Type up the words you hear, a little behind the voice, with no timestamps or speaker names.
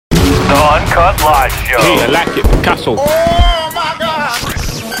Uncut Live Show. Hey, I like it, Picasso. Oh my God!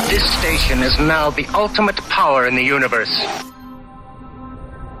 This station is now the ultimate power in the universe.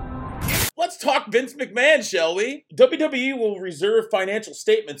 Let's talk Vince McMahon, shall we? WWE will reserve financial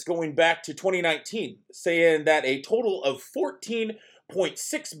statements going back to 2019, saying that a total of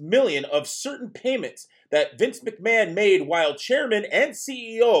 $14.6 million of certain payments that Vince McMahon made while chairman and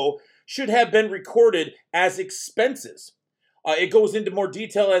CEO should have been recorded as expenses. It goes into more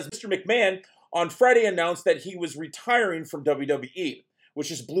detail as Mr. McMahon on Friday announced that he was retiring from WWE, which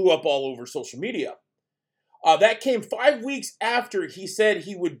just blew up all over social media. That came 5 weeks after he said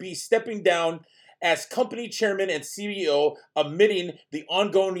he would be stepping down as company chairman and CEO, admitting the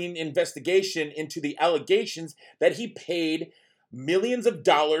ongoing investigation into the allegations that he paid millions of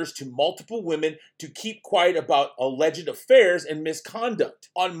dollars to multiple women to keep quiet about alleged affairs and misconduct.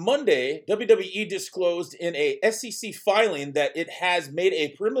 On Monday, WWE disclosed in a SEC filing that it has made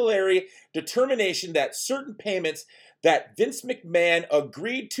a preliminary determination that certain payments that Vince McMahon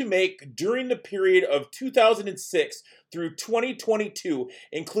agreed to make during the period of 2006 through 2022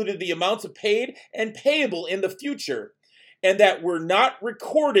 included the amounts of paid and payable in the future, and that were not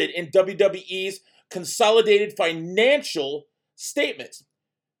recorded in WWE's consolidated financial statements,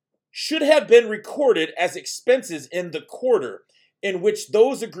 should have been recorded as expenses in the quarter in which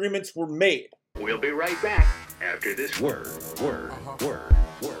those agreements were made. We'll be right back after this word. What's up,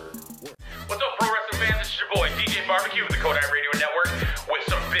 pro wrestling fans? This is your boy, DJ Barbecue with the Kodai Radio Network with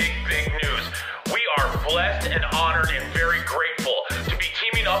some big news. We are blessed and honored and very grateful to be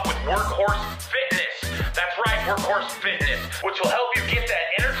teaming up with Workhorse Fitness. That's right, Workhorse Fitness, which will help you get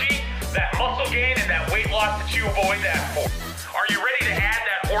that energy, that muscle gain, and that weight loss that you have always asked for. Are you ready to add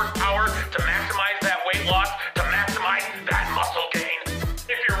that horsepower to maximize that weight loss, to maximize that muscle gain?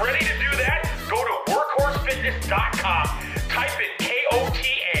 If you're ready to do that, go to workhorsefitness.com, type in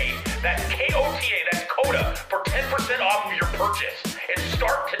KOTA, that's KOTA, that's CODA, for 10% off of your purchase, and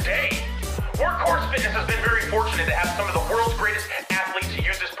start today. Workhorse Fitness has been very fortunate to have some of the world's greatest athletes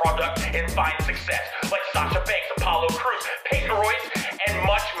use this product and find success, like Sasha Banks, Apollo Crews, Peyton Royce, and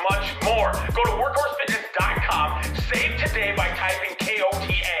much more. Go to workhorsefitness.com, save today by typing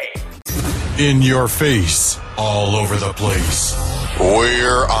KOTA. In your face, all over the place.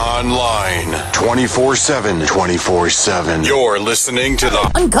 We're online 24/7. You're listening to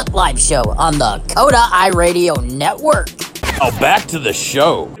the Uncut Live Show on the Kodai Radio Network. Now back to the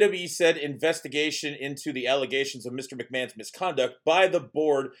show. WWE said investigation into the allegations of Mr. McMahon's misconduct by the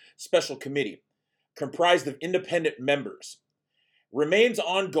board special committee, comprised of independent members, remains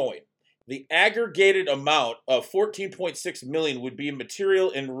ongoing. The aggregated amount of $14.6 million would be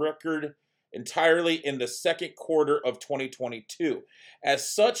material and record entirely in the second quarter of 2022.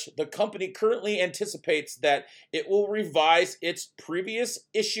 As such, the company currently anticipates that it will revise its previous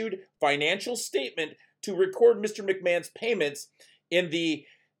issued financial statement to record Mr. McMahon's payments in the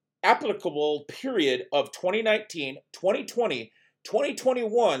applicable period of 2019, 2020,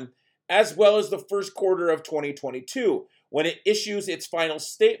 2021, as well as the first quarter of 2022, when it issues its financial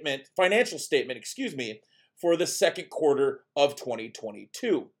statement, for the second quarter of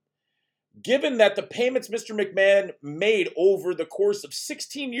 2022. Given that the payments Mr. McMahon made over the course of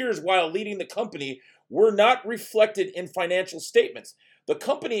 16 years while leading the company were not reflected in financial statements, the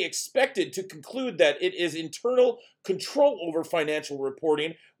company expected to conclude that its internal control over financial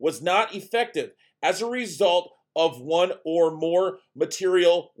reporting was not effective as a result of one or more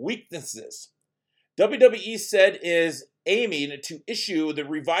material weaknesses. WWE said is aiming to issue the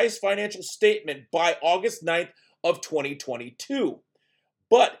revised financial statement by August 9th of 2022.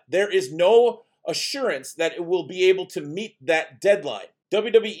 But there is no assurance that it will be able to meet that deadline.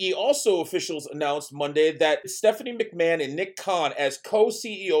 WWE also officials announced Monday that Stephanie McMahon and Nick Khan as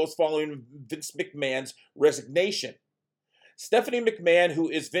co-CEOs following Vince McMahon's resignation. Stephanie McMahon, who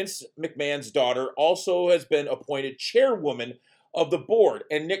is Vince McMahon's daughter, also has been appointed chairwoman of the board,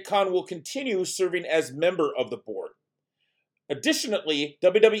 and Nick Khan will continue serving as member of the board. Additionally,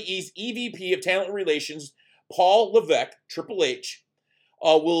 WWE's EVP of Talent Relations, Paul Levesque, Triple H,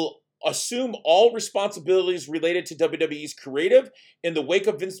 will assume all responsibilities related to WWE's creative in the wake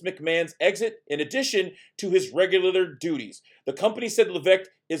of Vince McMahon's exit, in addition to his regular duties. The company said Levesque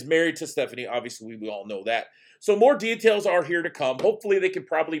is married to Stephanie. Obviously, we all know that. So more details are here to come. Hopefully, they can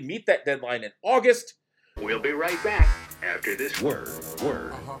probably meet that deadline in August. We'll be right back after this word.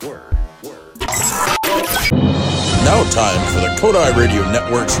 Now time for the Kodai Radio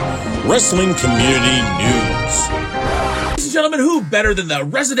Network's Wrestling Community News. Ladies and gentlemen, who better than the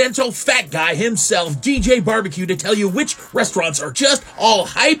residential fat guy himself, DJ Barbecue, to tell you which restaurants are just all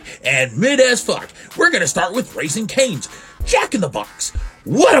hype and mid as fuck. We're going to start with Raising Cane's. Jack in the Box.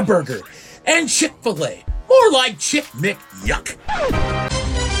 What a burger! and Chick-fil-A. More like Chick McYuck.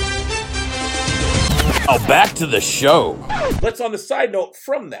 Now back to the show. Let's, on the side note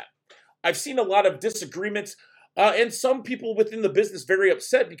from that, I've seen a lot of disagreements and some people within the business very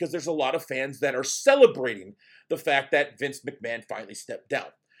upset because there's a lot of fans that are celebrating the fact that Vince McMahon finally stepped down.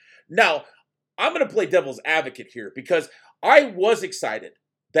 Now, I'm going to play devil's advocate here because I was excited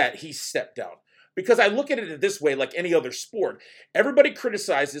that he stepped down. Because I look at it this way, like any other sport. Everybody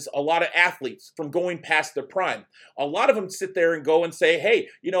criticizes a lot of athletes from going past their prime. A lot of them sit there and go and say, hey,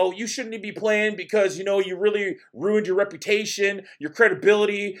 you shouldn't be playing because, you really ruined your reputation, your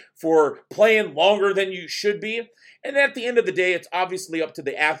credibility for playing longer than you should be. And at the end of the day, it's obviously up to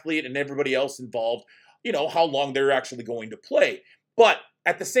the athlete and everybody else involved, how long they're actually going to play. But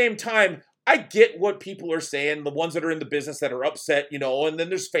at the same time, I get what people are saying, the ones that are in the business that are upset, and then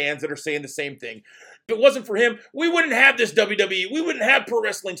there's fans that are saying the same thing. If it wasn't for him, we wouldn't have this WWE. We wouldn't have pro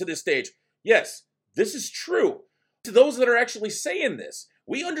wrestling to this stage. Yes, this is true. To those that are actually saying this,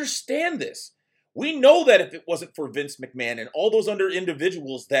 we understand this. We know that if it wasn't for Vince McMahon and all those other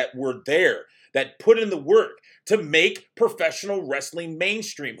individuals that were there, that put in the work to make professional wrestling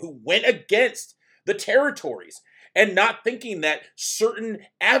mainstream, who went against the territories, and not thinking that certain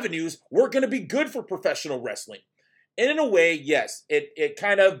avenues were going to be good for professional wrestling. And in a way, yes, it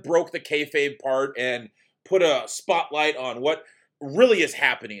kind of broke the kayfabe part and put a spotlight on what really is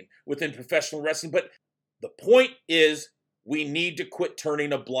happening within professional wrestling. But the point is, we need to quit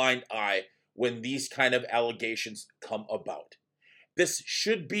turning a blind eye when these kind of allegations come about. This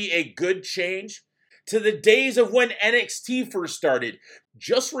should be a good change to the days of when NXT first started.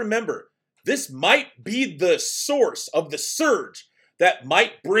 Just remember, this might be the source of the surge that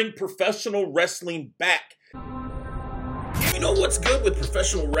might bring professional wrestling back. You know what's good with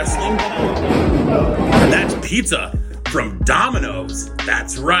professional wrestling? That's pizza from Domino's.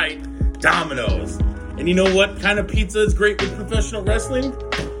 That's right, Domino's. And you know what kind of pizza is great with professional wrestling?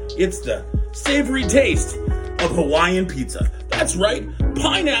 It's the savory taste of Hawaiian pizza. That's right,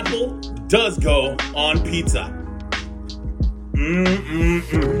 pineapple does go on pizza.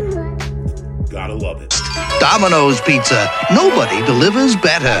 Gotta love it. Domino's Pizza. Nobody delivers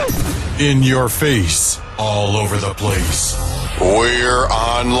better. In your face, all over the place. We're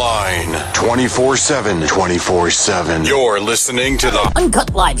online 24/7. 24/7. You're listening to the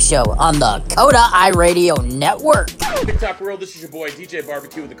Uncut Live Show on the Coda iRadio Network. TikTok world, this is your boy DJ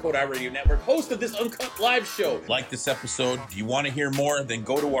Barbecue with the Coda iRadio Network, host of this Uncut Live Show. Like this episode? Do you want to hear more? Then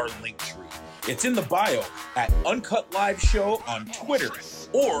go to our link tree. It's in the bio at Uncut Live Show on Twitter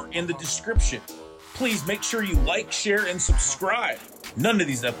or in the description. Please make sure you like, share, and subscribe. None of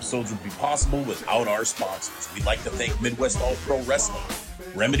these episodes would be possible without our sponsors. We'd like to thank Midwest All Pro Wrestling,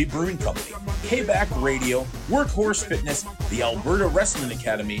 Remedy Brewing Company, K-Back Radio, Workhorse Fitness, the Alberta Wrestling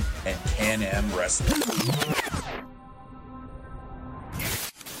Academy, and Can-Am Wrestling.